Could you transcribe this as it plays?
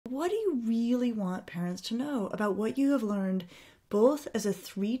we want parents to know about what you have learned both as a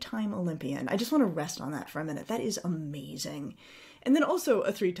 3-time Olympian. I just want to rest on that for a minute. That is amazing. And then also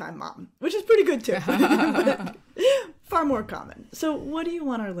a 3-time mom, which is pretty good too, but far more common. So what do you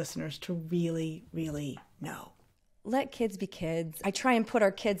want our listeners to really, really know? Let kids be kids. I try and put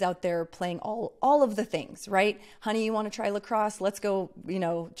our kids out there playing all of the things, right? Honey, you want to try lacrosse? Let's go,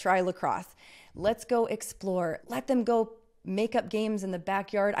 try lacrosse. Let's go explore. Let them go make up games in the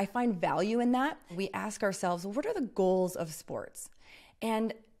backyard. I find value in that. We ask ourselves, what are the goals of sports?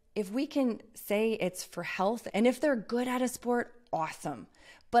 And if we can say it's for health, and if they're good at a sport, awesome.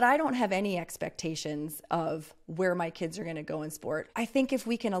 But I don't have any expectations of where my kids are going to go in sport. I think if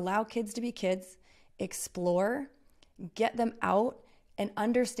we can allow kids to be kids, explore, get them out, and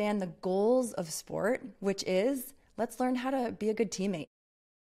understand the goals of sport, which is, let's learn how to be a good teammate.